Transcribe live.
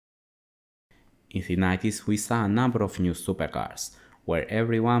In the 90s we saw a number of new supercars, where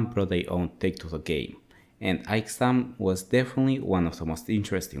everyone brought their own take to the game, and Aixam was definitely one of the most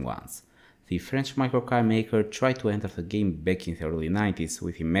interesting ones. The French microcar maker tried to enter the game back in the early 90s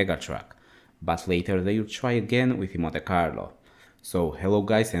with the Mega truck, but later they would try again with the Monte-Carlo. So hello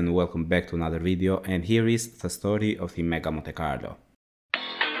guys and welcome back to another video, and here is the story of the Mega Mote-Carlo.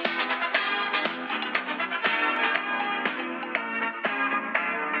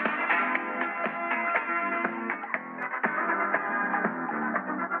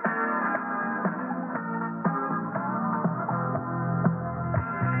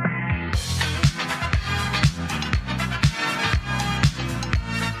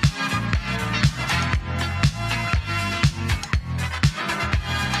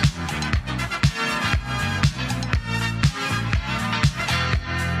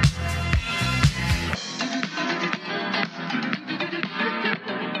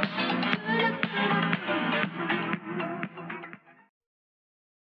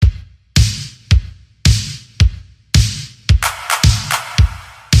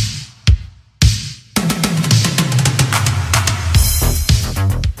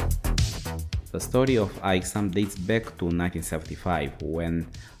 The story of Aixam dates back to 1975, when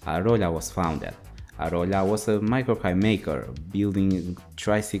Arola was founded. Arola was a microcar maker, building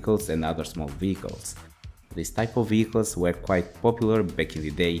tricycles and other small vehicles. These type of vehicles were quite popular back in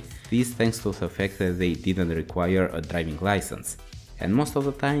the day, this thanks to the fact that they didn't require a driving license. And most of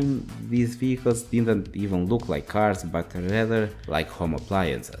the time, these vehicles didn't even look like cars, but rather like home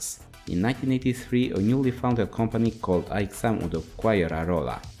appliances. In 1983, a newly founded company called Aixam would acquire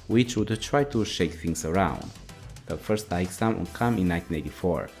Arola, which would try to shake things around. The first Aixam would come in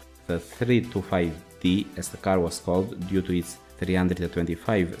 1984. The 325D, as the car was called due to its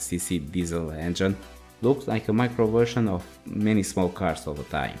 325cc diesel engine, looked like a micro version of many small cars of the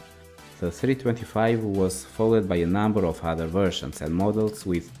time. The 325 was followed by a number of other versions and models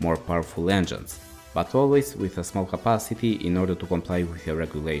with more powerful engines, but always with a small capacity in order to comply with the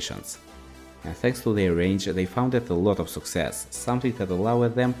regulations. And thanks to their range, they found a lot of success, something that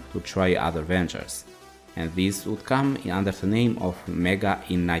allowed them to try other ventures. And this would come under the name of Mega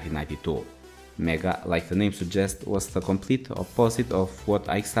in 1992. Mega, like the name suggests, was the complete opposite of what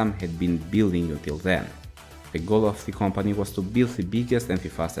Aixam had been building until then. The goal of the company was to build the biggest and the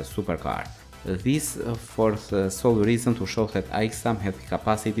fastest supercar. This for the sole reason to show that Aixam had the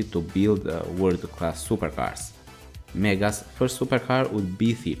capacity to build world-class supercars. Mega's first supercar would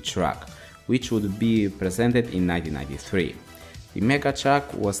be the truck, which would be presented in 1993. The Mega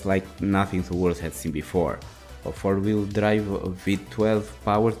truck was like nothing the world had seen before, a four-wheel drive V12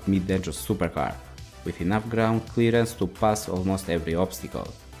 powered mid-engine supercar, with enough ground clearance to pass almost every obstacle.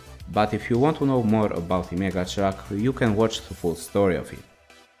 But if you want to know more about the Mega truck, you can watch the full story of it.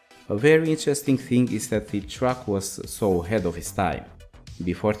 A very interesting thing is that the truck was so ahead of its time.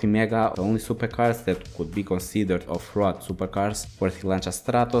 Before the Mega, the only supercars that could be considered off-road supercars were the Lancia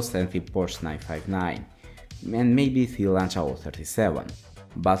Stratos and the Porsche 959, and maybe the Lancia 037.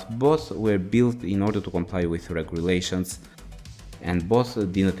 But both were built in order to comply with regulations, and both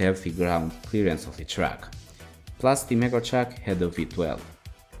didn't have the ground clearance of the truck. Plus, the Mega truck had a V12.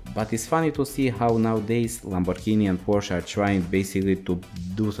 But it's funny to see how nowadays Lamborghini and Porsche are trying basically to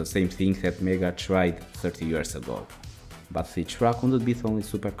do the same thing that Mega tried 30 years ago. But the truck wouldn't be the only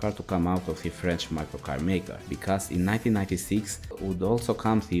supercar to come out of the French microcar maker, because in 1996 would also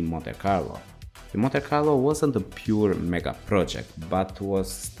come the Monte-Carlo. The Monte-Carlo wasn't a pure Mega project, but was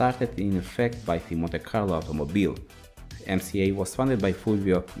started in fact by the Monte-Carlo automobile. MCA was founded by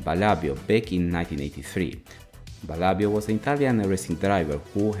Fulvio Ballabio back in 1983. Ballabio was an Italian racing driver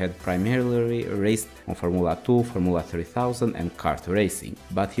who had primarily raced on Formula 2, Formula 3000 and kart racing,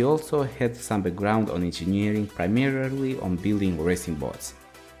 but he also had some background on engineering, primarily on building racing boats.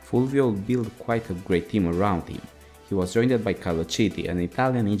 Fulvio built quite a great team around him. He was joined by Carlo Citti, an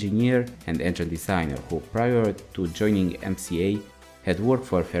Italian engineer and engine designer who, prior to joining MCA, had worked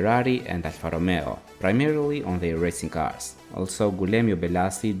for Ferrari and Alfa Romeo, primarily on their racing cars. Also, Guglielmo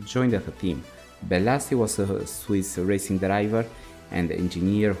Bellassi joined the team. Bellassi was a Swiss racing driver and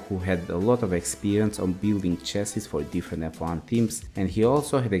engineer who had a lot of experience on building chassis for different F1 teams, and he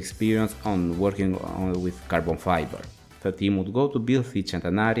also had experience on working with carbon fiber. The team would go to build the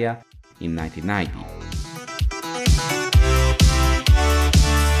Centenaria in 1990.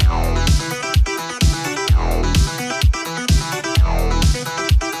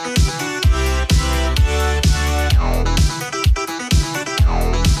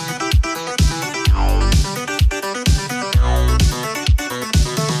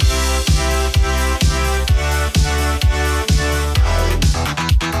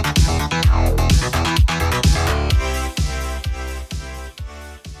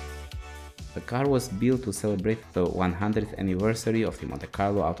 car was built to celebrate the 100th anniversary of the Monte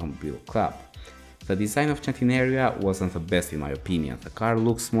Carlo Automobile Club. The design of Centenaria wasn't the best in my opinion. The car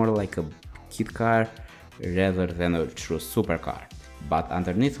looks more like a kit car rather than a true supercar. But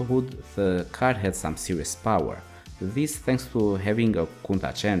underneath the hood, the car had some serious power. This thanks to having a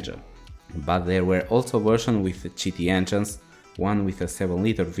Countach engine. But there were also versions with GT engines, one with a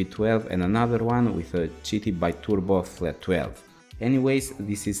 7-liter V12 and another one with a GT bi-turbo flat 12. Anyways,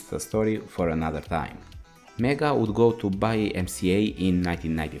 this is the story for another time. Mega would go to buy MCA in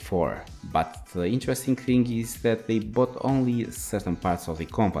 1994, but the interesting thing is that they bought only certain parts of the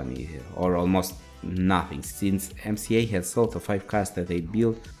company, or almost nothing, since MCA had sold the 5 cars that they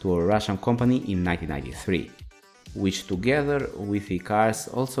built to a Russian company in 1993, which together with the cars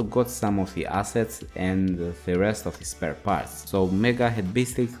also got some of the assets and the rest of the spare parts, so Mega had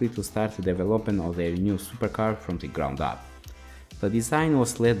basically to start the development of their new supercar from the ground up. The design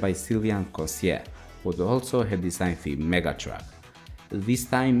was led by Sylvain Cossier, who also had designed the Mega truck. This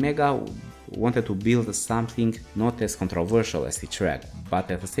time Mega wanted to build something not as controversial as the track,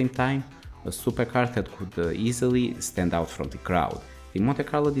 but at the same time a supercar that could easily stand out from the crowd. The Monte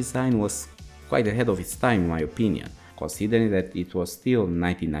Carlo design was quite ahead of its time in my opinion, considering that it was still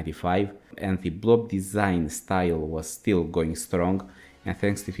 1995 and the blob design style was still going strong, and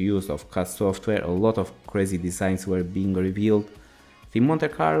thanks to the use of CAD software a lot of crazy designs were being revealed. The Monte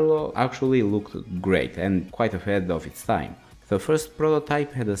Carlo actually looked great and quite ahead of its time. The first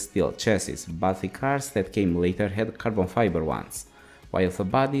prototype had a steel chassis, but the cars that came later had carbon fiber ones, while the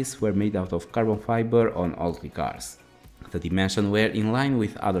bodies were made out of carbon fiber on all the cars. The dimensions were in line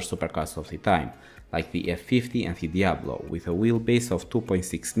with other supercars of the time, like the F50 and the Diablo, with a wheelbase of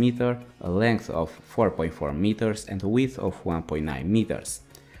 2.6 meters, a length of 4.4 meters and a width of 1.9 meters.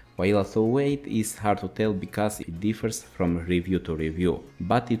 While the weight is hard to tell because it differs from review to review,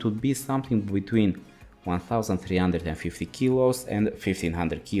 but it would be something between 1350 kilos and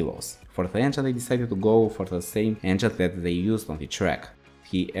 1500 kilos. For the engine they decided to go for the same engine that they used on the track,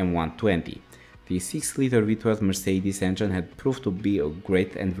 the M120. The 6-liter V12 Mercedes engine had proved to be a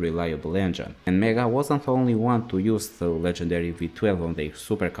great and reliable engine, and Mega wasn't the only one to use the legendary V12 on their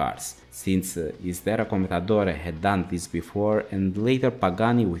supercars, since Isdera Commendatore had done this before and later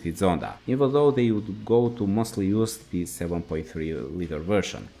Pagani with its Zonda, even though they would go to mostly use the 7.3-liter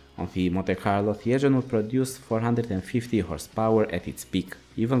version. On the Monte Carlo, the engine would produce 450 horsepower at its peak,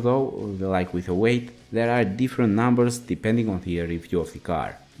 even though, like with the weight, there are different numbers depending on the review of the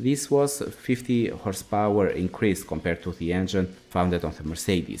car. This was 50 horsepower increase compared to the engine founded on the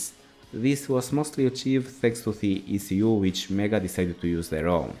Mercedes. This was mostly achieved thanks to the ECU, which Mega decided to use their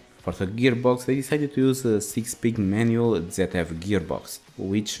own. For the gearbox they decided to use a 6-speed manual ZF gearbox,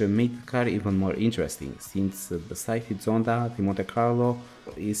 which made the car even more interesting, since besides its Zonda, the Monte Carlo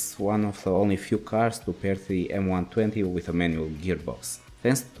is one of the only few cars to pair the M120 with a manual gearbox.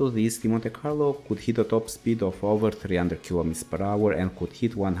 Thanks to this, the Monte Carlo could hit a top speed of over 300 km per hour and could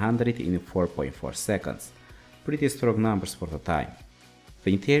hit 100 in 4.4 seconds. Pretty strong numbers for the time.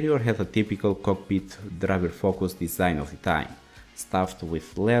 The interior had a typical cockpit driver-focused design of the time, stuffed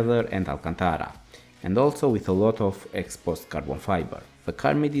with leather and Alcantara, and also with a lot of exposed carbon fiber. The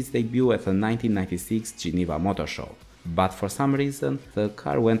car made its debut at the 1996 Geneva Motor Show, but for some reason the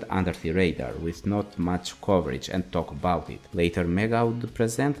car went under the radar with not much coverage and talk about it. Later Mega would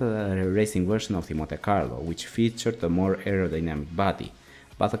present a racing version of the Monte Carlo, which featured a more aerodynamic body,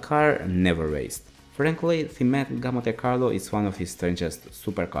 but the car never raced. Frankly, the Mega Mote-Carlo is one of the strangest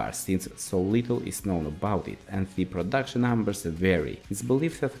supercars, since so little is known about it, and the production numbers vary. It's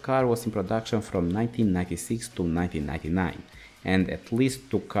believed that the car was in production from 1996 to 1999, and at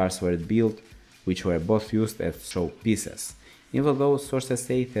least 2 cars were built, which were both used as show pieces, even though sources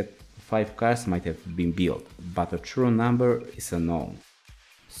say that 5 cars might have been built, but a true number is unknown.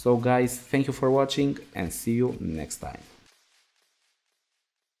 So guys, thank you for watching and see you next time.